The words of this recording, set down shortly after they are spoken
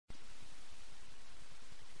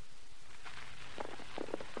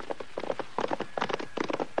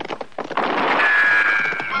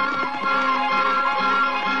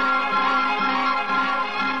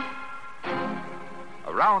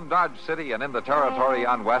Dodge City and in the territory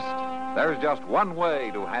on west, there's just one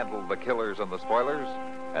way to handle the killers and the spoilers,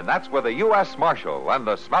 and that's with a U.S. Marshal and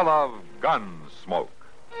the smell of gun smoke.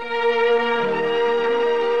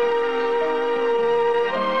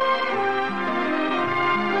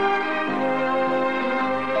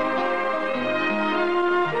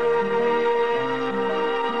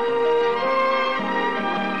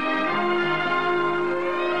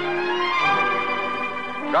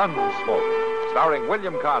 Gunsmoke, starring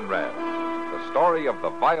William Conrad, the story of the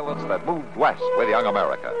violence that moved west with young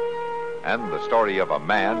America, and the story of a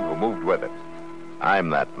man who moved with it. I'm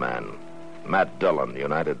that man, Matt Dillon,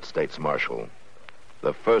 United States Marshal.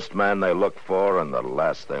 The first man they look for and the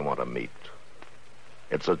last they want to meet.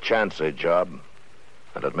 It's a chancy job,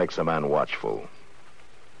 and it makes a man watchful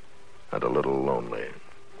and a little lonely.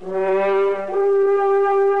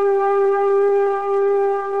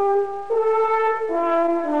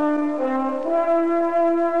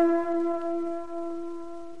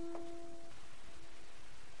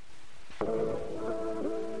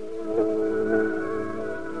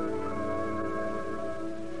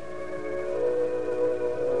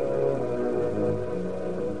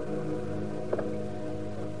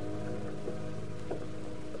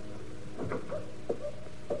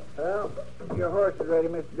 Well, your horse is ready,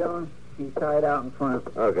 Mr. Dillon. He's tied out in front.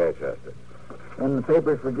 Okay, Chester. And the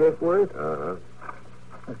papers for Jake Worth? Uh-huh.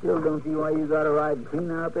 I still don't see why you got to ride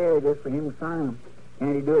clean out there just for him to sign them.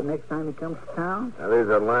 Can't he do it next time he comes to town? Now, these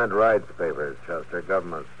are land rights papers, Chester.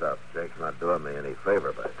 Government stuff. Jake's not doing me any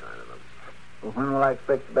favor by signing them. Well, when will I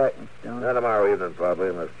expect you back, Mr. Dillon? Tomorrow evening, probably,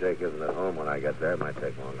 unless Jake isn't at home when I get there. It might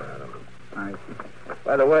take longer, I don't know. I see.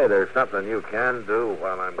 By the way, there's something you can do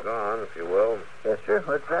while I'm gone, if you will. Yes, sir.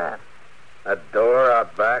 What's that? That door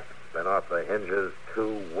out back, been off the hinges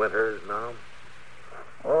 2 winters now.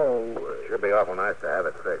 Oh, Sure be awful nice to have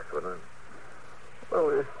it fixed, wouldn't it?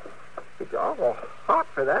 well, it's awful hot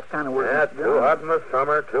for that kind of work. Yeah, Mr. too Dillon. hot in the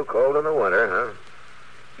summer, too cold in the winter,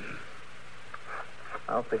 huh?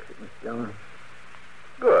 I'll fix it, Mr. Dillon.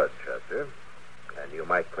 Good, Chester. And you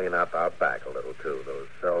might clean up out back a little, too. Those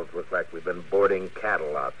cells look like we've been boarding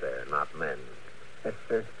cattle out there, not men. Yes,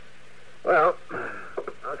 sir. Well,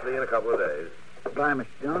 I'll see you in a couple of days. Goodbye, Mr.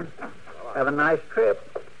 Dillon. Have a nice trip.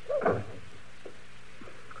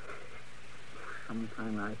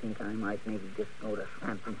 Sometime I think I might maybe just go to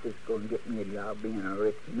San Francisco and get me a job being a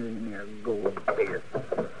rich millionaire gold digger.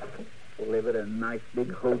 Live at a nice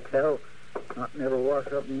big hotel, not never wash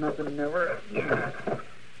up nothing, never.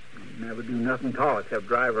 Never do nothing at all except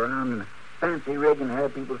drive around in a fancy rig and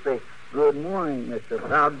have people say, "Good morning, Mr.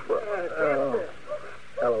 Proudfoot." Oh,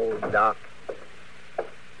 hello, Doc.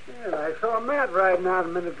 Yeah, I saw Matt riding out a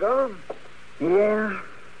minute ago. Yeah,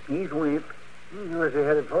 he's went. Where's he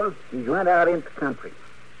headed for? He's went out into the country.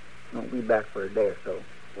 Won't be back for a day or so.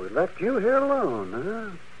 We left you here alone, huh?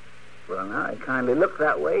 Well, now, it kindly looks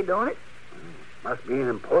that way, don't it? Must be an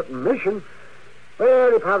important mission.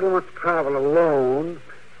 Well, he probably wants to travel alone.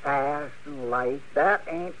 Fast and light. That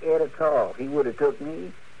ain't it at all. He would have took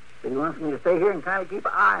me, but he wants me to stay here and kind of keep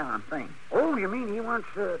an eye on things. Oh, you mean he wants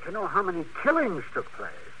to know how many killings took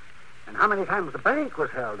place? And how many times the bank was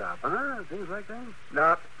held up, huh? Things like that?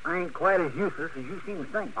 Doc, I ain't quite as useless as you seem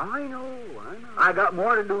to think. I know. I got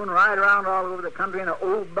more to do than ride around all over the country in an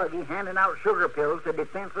old buggy handing out sugar pills to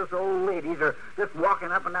defenseless old ladies or just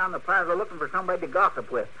walking up and down the plaza looking for somebody to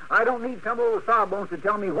gossip with. I don't need some old sawbones to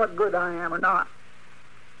tell me what good I am or not.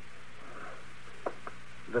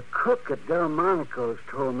 The cook at Delmonico's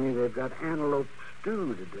told me they've got antelope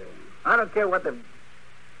stew today. I don't care what the...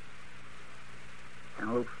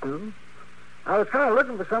 Antelope stew? I was kind of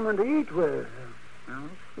looking for someone to eat with.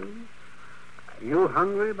 Antelope stew? Are you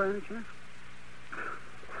hungry by any chance?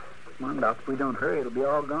 Come on, Doc. If we don't hurry, it'll be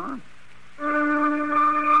all gone.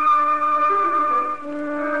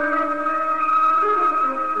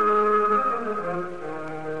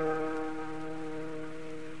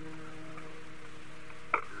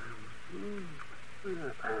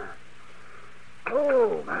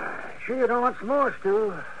 Oh, sure you don't want some more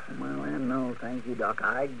stew? Well, then, no, thank you, Doc.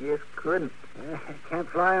 I just couldn't. Can't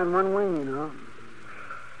fly on one wing, you know.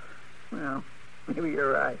 Well, maybe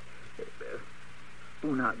you're right.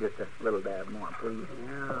 Spoon out just a little dab more, please.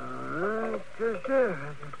 Yeah, all right. Sure.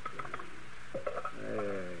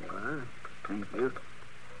 There you are. Thank you.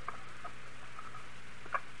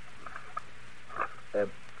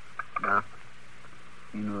 Doc,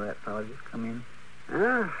 you know that fellow just come in?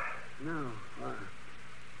 Huh? No. Why?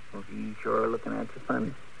 Well, he's sure looking at you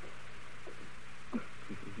funny.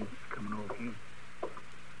 He's coming over here.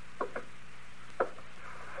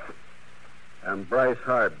 I'm Bryce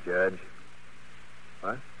Harp, Judge.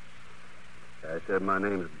 What? I said my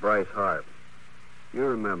name's Bryce Harp. You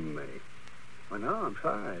remember me. Well, no, I'm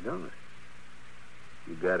sorry, I don't.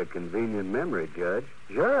 You got a convenient memory, Judge.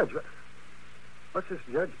 Judge? What's this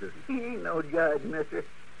judge business? He ain't no judge, mister. It's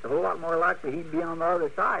a whole lot more likely he'd be on the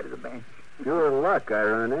other side of the bench. Pure luck I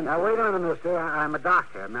run in. Now, wait a minute, mister. I'm a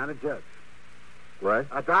doctor. I'm not a judge. What?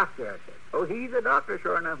 A doctor, I said. Oh, he's a doctor,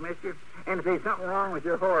 sure enough, mister. And if there's something wrong with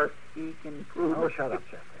your horse, he can prove Oh, it. shut up,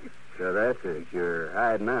 Chester. So that's it. You're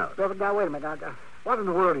hiding out. Now, wait a minute. Now, what in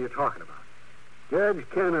the world are you talking about? Judge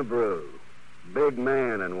Kennebrew, big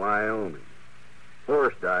man in Wyoming.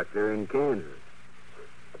 Horse doctor in Kansas.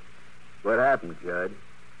 What happened, Judge?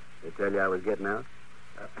 They tell you I was getting out?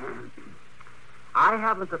 I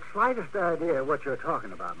haven't the slightest idea what you're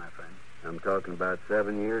talking about, my friend. I'm talking about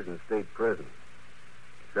 7 years in state prison.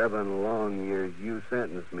 7 long years you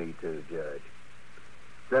sentenced me to, Judge.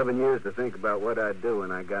 7 years to think about what I'd do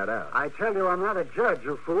when I got out. I tell you, I'm not a judge,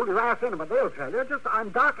 you fool. You ask anyone, they'll tell you.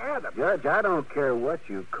 I'm Doc Adams. Judge, I don't care what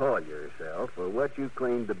you call yourself or what you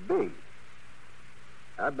claim to be.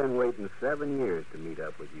 I've been waiting 7 years to meet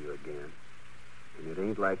up with you again. And it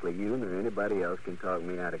ain't likely you nor anybody else can talk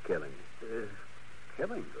me out of killing you.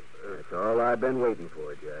 Killing? That's all I've been waiting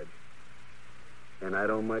for, Judge. And I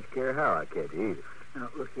don't much care how I catch you either. Now,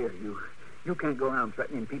 look here, you can't go around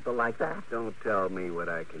threatening people like that. Don't tell me what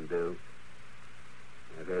I can do.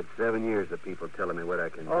 I've had 7 years of people telling me what I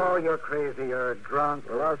can do. Oh, you're crazy. You're drunk.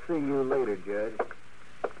 Well, I'll see you later, Judge.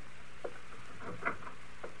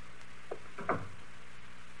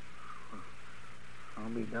 I'll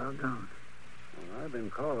be doggone. Well, I've been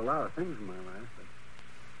called a lot of things in my life,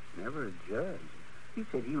 but never a judge. He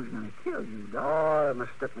said he was going to kill you, Doc. Oh, they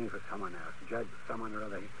mistook me for someone else. Judge, someone or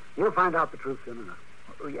other. You'll find out the truth soon enough.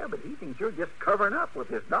 Oh, yeah, but he thinks you're just covering up with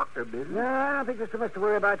this doctor business. No, I don't think there's too much to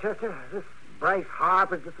worry about, Chester. This Bryce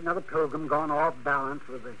Harp is just another pilgrim gone off balance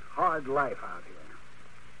with a hard life out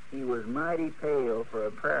here. He was mighty pale for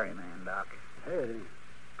a prairie man, Doc. Hey,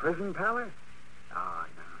 prison pallor? Oh,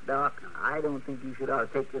 no, Doc, I don't think you should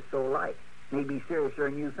ought to take this so light. Maybe seriouser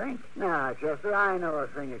than you think. Nah, Chester, I know a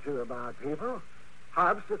thing or two about people.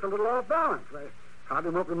 Harp's just a little off balance. I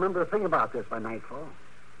probably won't remember a thing about this by nightfall.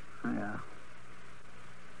 Yeah.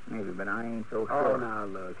 Maybe, but I ain't so Oh, sure. now,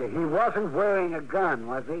 look. He wasn't wearing a gun,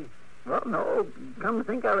 was he? Well, no. Come to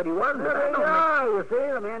think of it, he wasn't. Well, but I there you don't are, you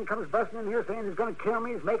see. The man comes busting in here saying he's going to kill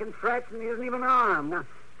me. He's making threats, and he isn't even armed. Now,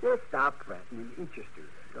 just stop threatening. Eat your stew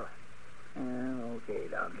there. Go ahead. Okay,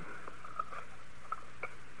 Doc.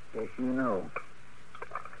 Yes, you know.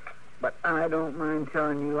 But I don't mind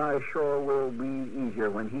telling you I sure will be easier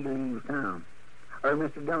when he leaves town. Or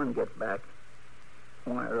Mr. Dillon gets back.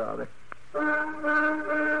 Why, rather.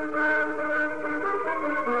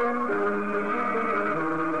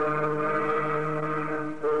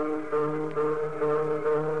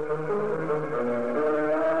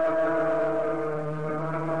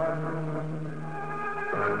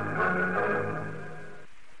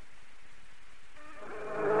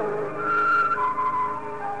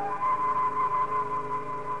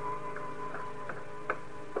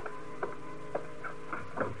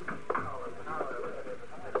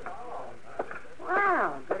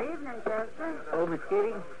 Well, good evening, Chester. Oh, Miss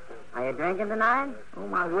Kitty? Are you drinking tonight? Oh,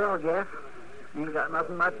 might as well, Jeff. Ain't got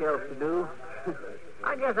nothing much else to do.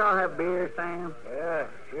 I guess I'll have beer, Sam. Yeah,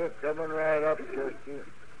 sure, coming right up, Chester.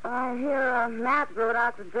 I hear Matt rode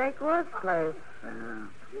out to Drake Wood's place.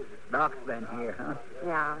 Doc's been here, huh?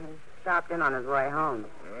 Yeah, he stopped in on his way home.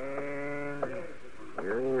 And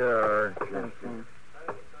here you are, Thanks, Chester.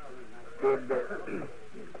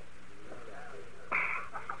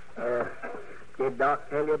 Sam. Did Doc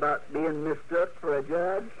tell you about being mistook for a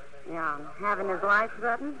judge? Yeah, having his life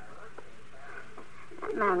threatened?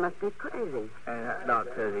 That man must be crazy. Doc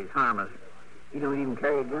says he's harmless. He don't even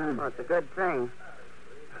carry a gun. Well, it's a good thing.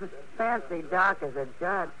 Fancy Doc as a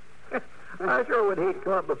judge. I sure would hate to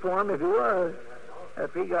come up before him if he was.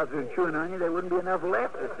 If he got through chewing on you, there wouldn't be enough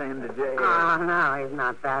left to send to jail. Oh, no, he's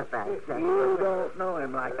not that bad. You don't know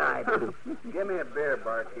him like I do. Give me a beer,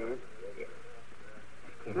 barkeep.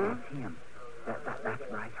 Kid, that's him. That's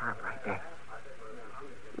Bryce Harp right there.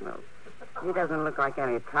 Well, he doesn't look like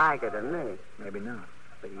any tiger to me. Maybe not,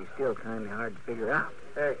 but he's still kind of hard to figure out.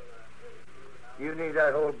 Hey, you need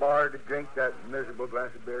that whole bar to drink that miserable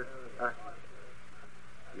glass of beer? Huh?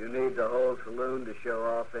 You need the whole saloon to show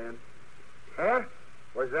off in? Huh?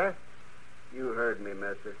 What's that? You heard me,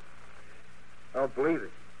 mister. Don't believe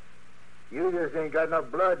it. You just ain't got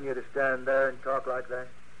enough blood in you to stand there and talk like that.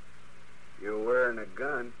 You're wearing a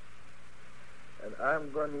gun, and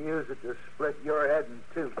I'm going to use it to split your head in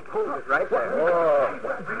two. Hold it right there. Oh.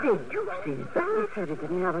 Did you see that? He said he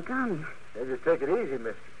didn't have a gun. Hey, just take it easy,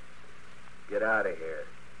 mister. Get out of here.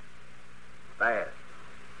 Fast.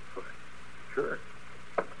 Sure.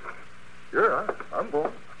 Sure, I'm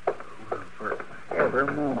going.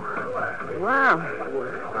 Forevermore. Wow.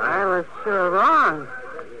 I was sure wrong.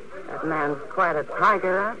 That man's quite a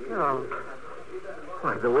tiger after all.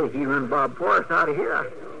 Why, the way he run Bob Forrest out of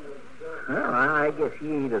here. Well, I guess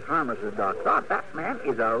he ain't as harmless as Doc thought. That man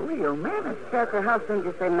is a real menace. Chester, how soon did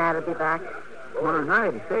you say Matt would be back? Tomorrow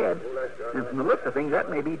night, he said. And from the looks of things, that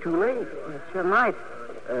may be too late. It sure might.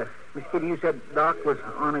 Miss Kitty, you said Doc was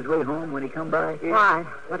on his way home when he come by? Why?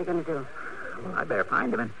 What are you going to do? Well, I better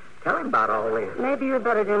find him and tell him about all this. Maybe you'd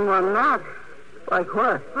better do more than that. Like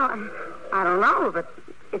what? Well, I don't know, but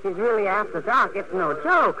if he's really after Doc, it's no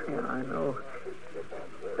joke. Yeah, I know.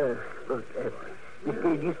 Look, Miss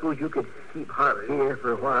Kitty, do you suppose you could keep Harp here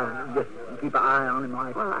for a while? Just keep an eye on him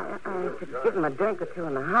like... Well, I could give him a drink or two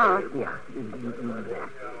in the house. Yeah, you do that.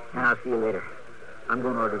 And I'll see you later. I'm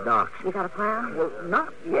going to order Doc's. You got a plan? Well,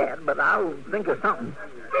 not yet, but I'll think of something.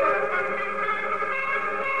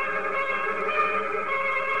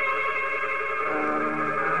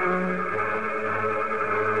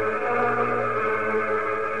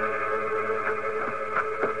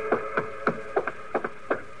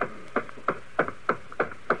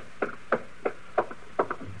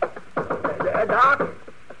 Doc?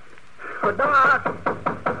 Oh, Doc?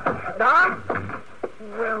 Doc?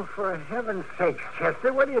 Well, for heaven's sakes,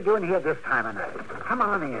 Chester, what are you doing here this time of night? Come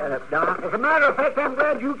on in. Doc? As a matter of fact, I'm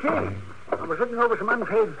glad you came. I was looking over some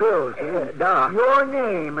unpaid bills. Doc? Your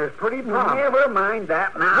name is pretty prompt. Never mind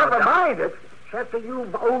that now. Never Doc. mind it. Chester,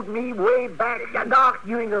 you've owed me way back. Doc,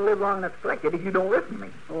 you ain't going to live long enough to collect it if you don't listen to me.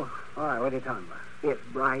 Oh, all right, what are you talking about? It's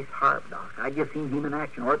Bryce Harp, Doc. I just seen him in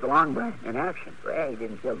action or at the Long Branch. In action? Well, he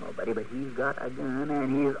didn't kill nobody, but he's got a gun,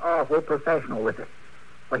 and he's awful professional with it.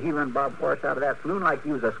 Well, he run Bob Forrest out of that saloon like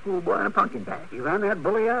he was a schoolboy in a pumpkin patch. You ran that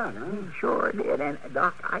bully out, huh? He sure did. And,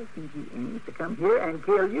 Doc, I think he aims to come here and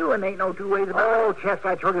kill you, and ain't no two ways about it. Oh, Chester,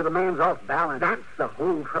 I told you the man's off balance. That's the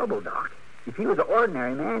whole trouble, Doc. If he was an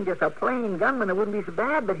ordinary man, just a plain gunman, it wouldn't be so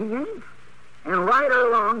bad, but he ain't. And right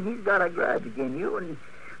or wrong, he's got a grudge against you, and...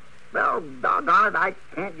 Well, doggone it, I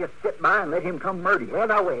can't just sit by and let him come murder you. Well,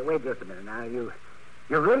 now, wait just a minute. Now, you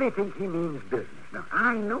really think he means business? No,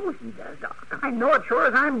 I know he does, Doc. I know it sure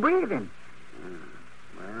as I'm breathing.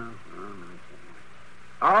 Well,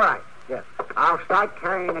 all right. Yes, I'll start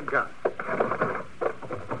carrying a gun.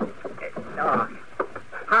 Doc,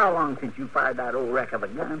 how long since you fired that old wreck of a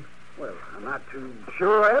gun? Well, I'm not too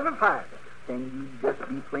sure I ever fired it. Then you'd just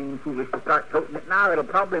be plain foolish to start toting it now. It'll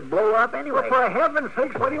probably blow up anyway. Well, for heaven's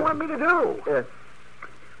sakes, what do you want me to do?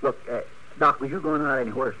 Look, Doc, was you going out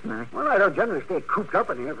any worse tonight? Well, I don't generally stay cooped up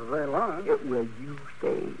in here for very long. Will you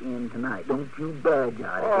stay in tonight? Don't you budge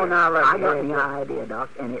out of here. Oh, now, look, I got an idea, Doc,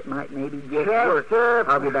 and it might maybe get worse.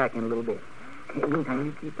 I'll be back in a little bit. In the meantime,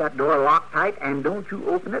 you keep that door locked tight, and don't you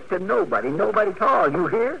open it to nobody. Nobody at all. You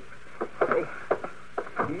hear? Hey,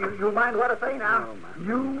 you mind what I say now? Oh,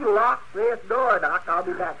 you lock this door, Doc. I'll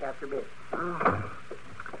be back after a bit.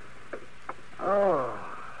 Oh,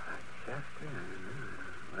 Chester.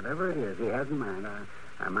 Whatever it is, he has in mind.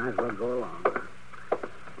 I might as well go along.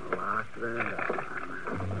 Lock the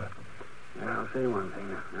door. Now, I'll say one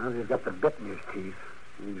thing. Now he's got the bit in his teeth.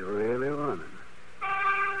 He's really running.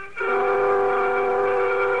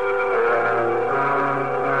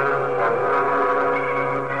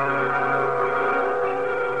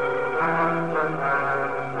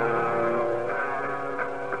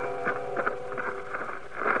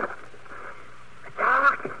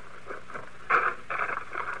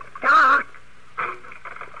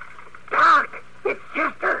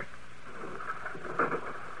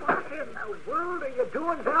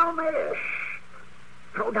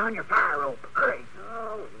 Throw down your fire rope. Hurry.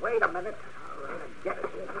 Oh, wait a minute. All right, I get it.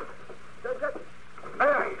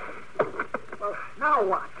 There. Well, now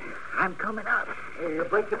what? I'm coming up. You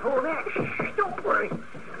break the pole neck. Shh, don't worry.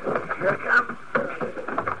 Here I come.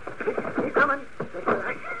 He's coming. That's all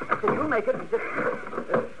right. You'll make it. Just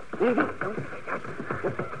easy.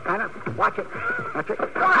 Just kind of watch it. Watch it.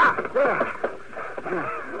 Ah, there.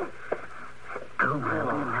 Oh,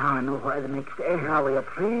 now I know why the next day. Now, will you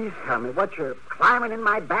please tell me what you're climbing in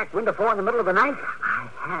my back window for in the middle of the night? I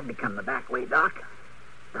had to come the back way, Doc.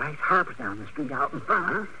 Bryce Harper's down the street out in front,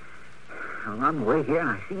 huh? I'm on the way here, and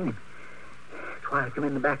I seen him. That's why I come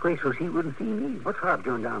in the back way, so he wouldn't see me. What's Harp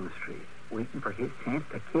doing down the street? Waiting for his chance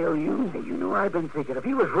to kill you. Hey, you know, I've been thinking, if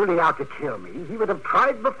he was really out to kill me, he would have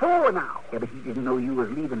tried before now. Yeah, but he didn't know you was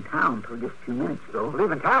leaving town for just 2 minutes ago.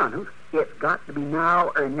 Leaving town? Who? It's got to be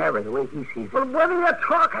now or never, the way he sees it. Well, what are you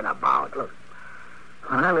talking about? Look,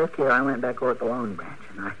 when I left here, I went back over at the Long Branch,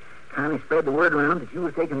 and I Kind of spread the word around that you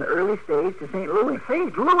was taking the early stage to St. Louis.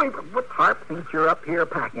 St. Louis? What? Harp thinks you're up here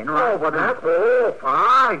packing, right? Oh, well, oh,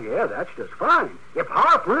 fine. Yeah, that's just fine. If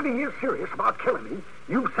Harp really is serious about killing me,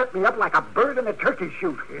 you set me up like a bird in a turkey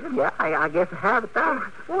shoot. Yeah, I guess I have it that.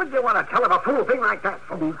 What would you want to tell him a fool thing like that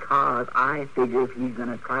for? Because I figure if he's going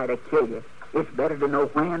to try to kill you, it's better to know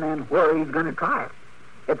when and where he's going to try it.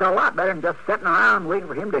 It's a lot better than just sitting around waiting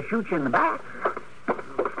for him to shoot you in the back.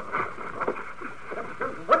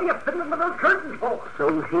 What are you fiddling with those curtains for?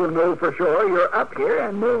 So he'll know for sure you're up here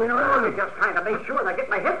and moving around. You're just trying to make sure I get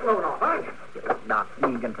my head blown off, aren't you? Doc,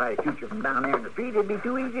 he can try to shoot you from down there in the street. It'd be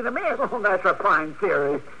too easy to miss. Oh, that's a fine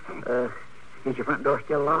theory. Is your front door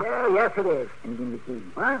still locked? Yeah, yes, it is. And give me the key.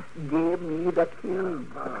 What? Give me the key.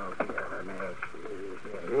 Oh, let me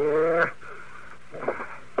see here.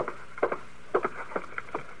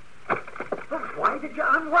 Why did you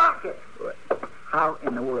unlock it? How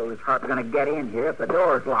in the world is Harp going to get in here if the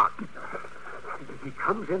door's locked? If he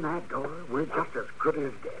comes in that door, we're just as good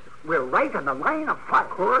as dead. We're right in the line of fire. Of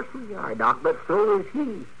course we are, Doc, but so is he.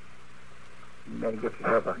 You better get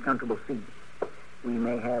yourself a comfortable seat. We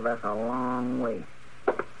may have us a long way.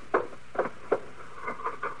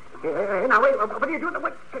 Now, wait, what are you doing?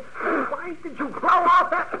 Why did you blow off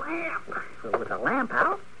that lamp? So with the lamp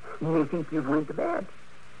out, you may think you've went to bed.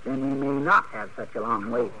 Then we may not have such a long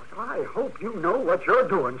wait. I hope you know what you're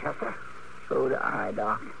doing, Chester. So do I,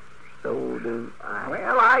 Doc. So do I.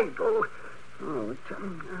 Well, I go...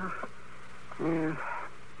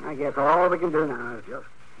 I guess all we can do now is just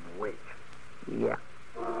wait. Yeah.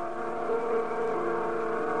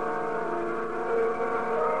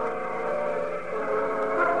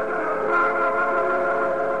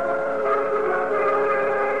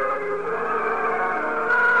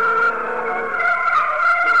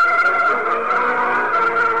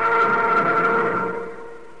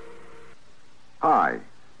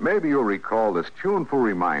 Maybe you'll recall this tuneful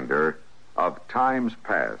reminder of times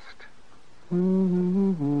past.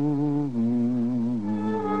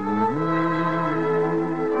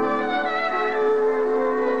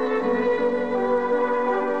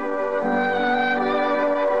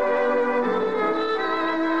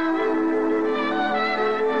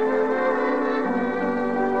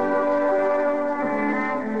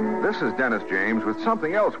 This is Dennis James with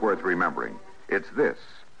something else worth remembering. It's this.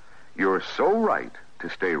 You're so right to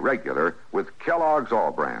stay regular with Kellogg's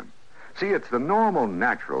All-Bran. See, it's the normal,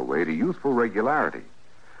 natural way to youthful regularity.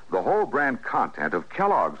 The whole brand content of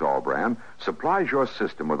Kellogg's All-Bran supplies your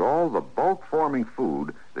system with all the bulk-forming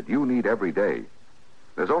food that you need every day.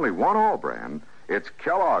 There's only one All-Bran. It's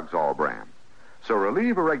Kellogg's All-Bran. So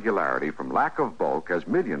relieve irregularity from lack of bulk, as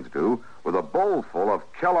millions do, with a bowl full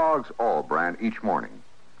of Kellogg's All-Bran each morning.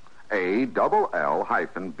 ALL-BRAN.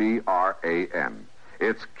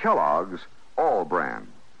 It's Kellogg's All-Bran.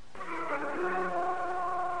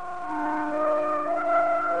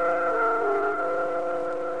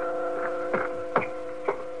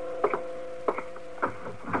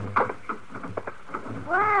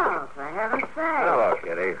 Well, for heaven's sake. Hello,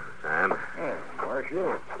 Kitty. Sam. Hey, where's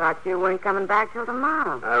you? Thought you weren't coming back till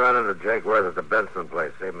tomorrow. I run into Jake Worth at the Benson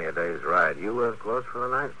place. Saved me a day's ride. You closed for the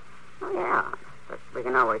night? Oh, yeah. But we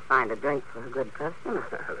can always find a drink for a good customer.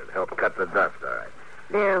 It'd help cut the dust, all right.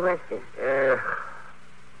 Beer or whiskey? A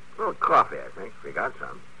little coffee, I think. We got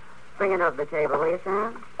some. Bring it over the table, will you,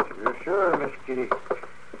 Sam? You're sure, Miss Kitty?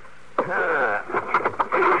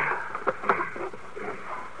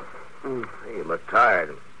 You look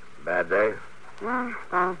tired. Bad day?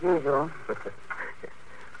 As usual.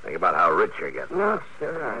 Think about how rich you're getting. No,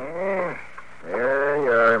 sir. There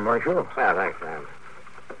you are, Marshal. Yeah, thanks, Sam.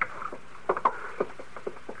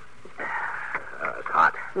 It's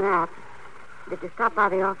hot. Nat, did you stop by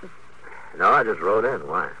the office? No, I just rode in.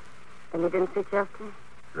 Why? And you didn't see Chester?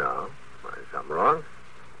 No. Why, is something wrong?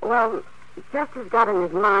 Well, Chester's got in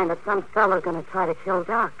his mind that some fella's going to try to kill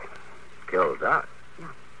Doc. Kill Doc? Yeah.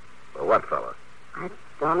 Well, what fella? I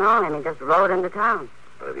don't know him. He just rode into town.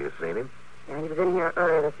 Have you seen him? Yeah, he was in here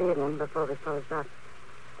earlier this evening before we closed up.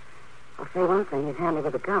 I'll say one thing. He's handy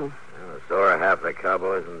with a gun. Well, so are half the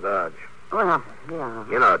cowboys in Dodge. Well, yeah.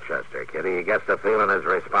 You know Chester, Kitty. He gets the feeling his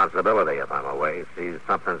responsibility if I'm away. He sees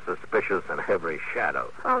something suspicious in every shadow.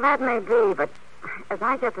 Well, that may be, but as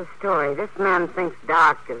I get the story, this man thinks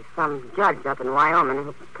Doc is some judge up in Wyoming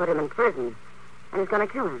who put him in prison, and he's going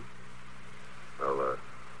to kill him. Well,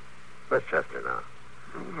 where's Chester now?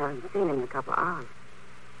 I haven't seen him in a couple of hours.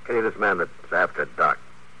 Kitty, this man that's after Doc,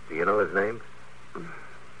 do you know his name?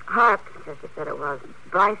 Harp, Chester said it was.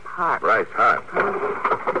 Bryce Harp. Bryce Harp.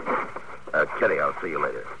 Kitty, I'll see you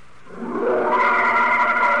later.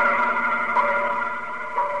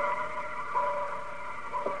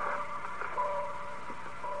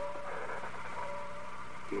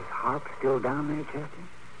 Harp still down there, Chester?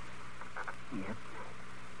 Yep.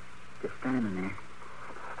 Just standing there.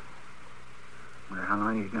 Wonder how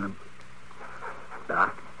long he's gonna...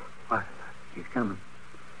 Doc. What? He's coming.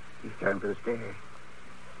 He's starting for the stairs.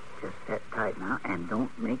 Just sit tight now and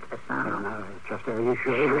don't make a sound. Now, Chester, are you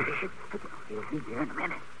sure? He'll be there in a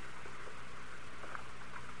minute.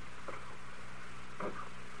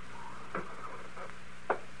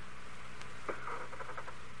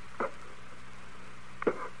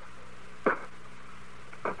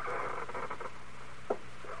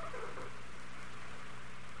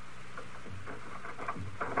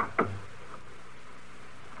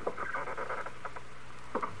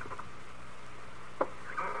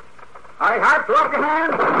 All right, Harp, throw up your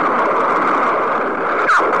hands.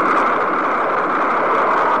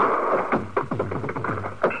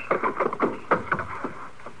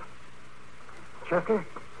 Chester,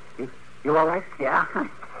 you all right? Yeah, I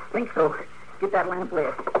think so. Get that lamp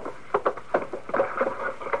lit.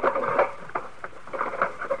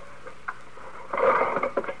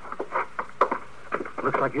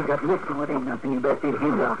 Looks like you got nicked. No, it ain't nothing. You better see the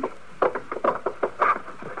him, Doc.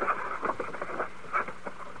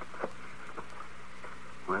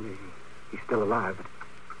 Well, he's still alive, but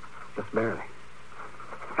just barely.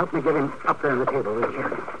 Help me get him up there on the table, will you?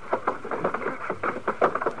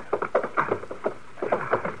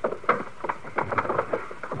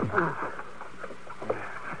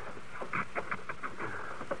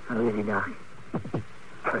 How is he, Doc?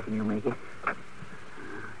 Reckon you'll make it?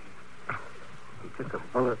 He took a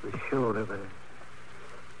bullet in the shoulder, but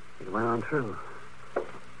it went on through.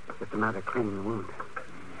 Just a matter of cleaning the wound.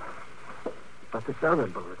 But this other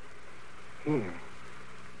bullet, here,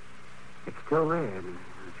 it's still there, and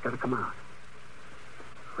it's got to come out.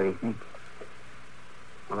 What do you think?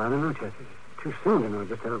 Well, I don't know, Chester. It's too soon to know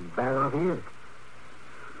just how bad off he is.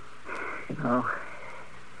 You know,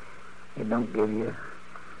 it don't give you a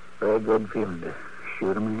very good feeling to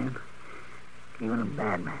shoot a man, even a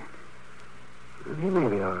bad man. He may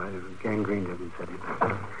be all right if gangrene doesn't set in.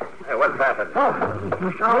 Hey, what's happened?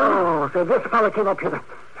 Oh, so this fellow came up here to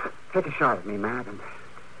take a shot at me, Matt, and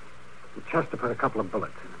Chester put a couple of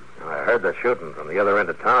bullets in him. I heard the shooting from the other end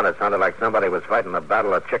of town. It sounded like somebody was fighting the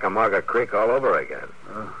Battle of Chickamauga Creek all over again.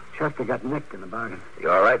 Oh, Chester got nicked in the bargain. You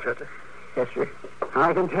all right, Chester? Yes, sir.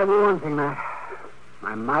 I can tell you one thing, Matt.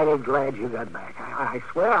 I'm mighty glad you got back. I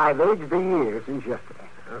swear I've aged a year since yesterday.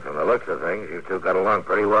 Well, from the looks of things, you two got along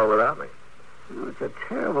pretty well without me. You know, it's a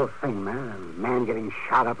terrible thing, man. A man getting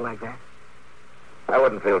shot up like that. I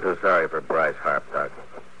wouldn't feel too sorry for Bryce Harp, Doc.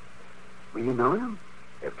 Well, you know him?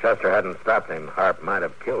 If Chester hadn't stopped him, Harp might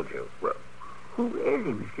have killed you. Well, Who is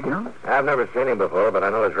he, Mr. Jones? I've never seen him before, but I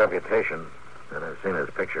know his reputation, and I've seen his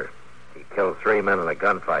picture. He killed 3 men in a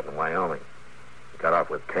gunfight in Wyoming. He got off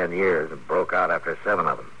with 10 years and broke out after 7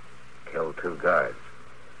 of them. Killed 2 guards.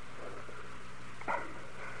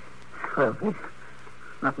 Well, there's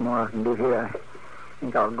nothing more I can do here. I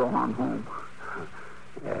think I'll go on home.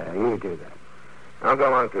 Yeah, you do that. I'll go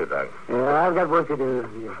along too, Doc. Yeah, I've got work to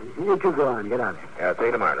do. You two go on. Get out of here. Yeah, I'll see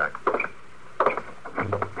you tomorrow, Doc.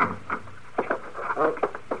 Oh,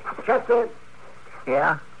 Chester.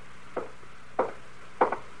 Yeah?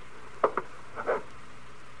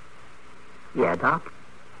 Yeah, Doc?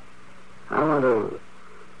 I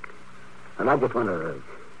just want to...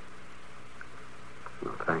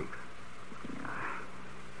 Well, thanks.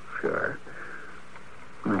 Sure.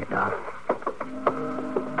 All right, Doc.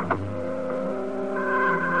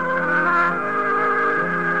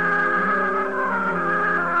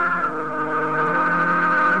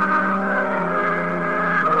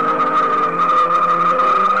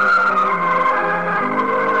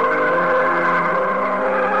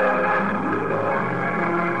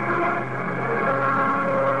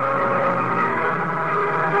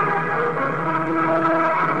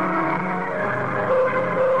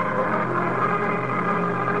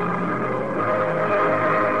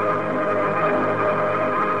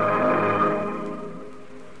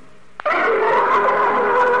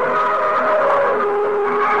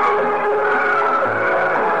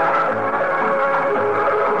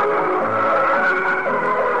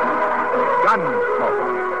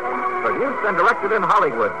 In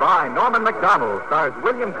Hollywood by Norman Macdonald, stars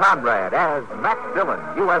William Conrad as Matt Dillon,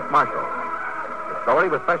 U.S. Marshal. The story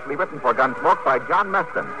was specially written for Gunsmoke by John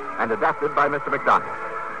Meston and adapted by Mr. Macdonald.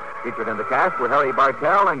 Featured in the cast were Harry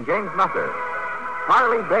Bartell and James Nutter.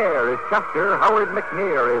 Harley Bear is Chester, Howard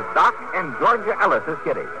McNear is Doc, and Georgia Ellis is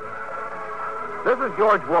Kitty. This is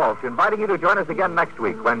George Walsh inviting you to join us again next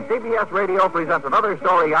week when CBS Radio presents another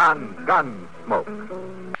story on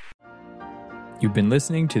Gunsmoke. You've been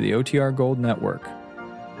listening to the OTR Gold Network.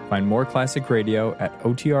 Find more classic radio at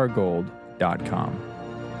otrgold.com.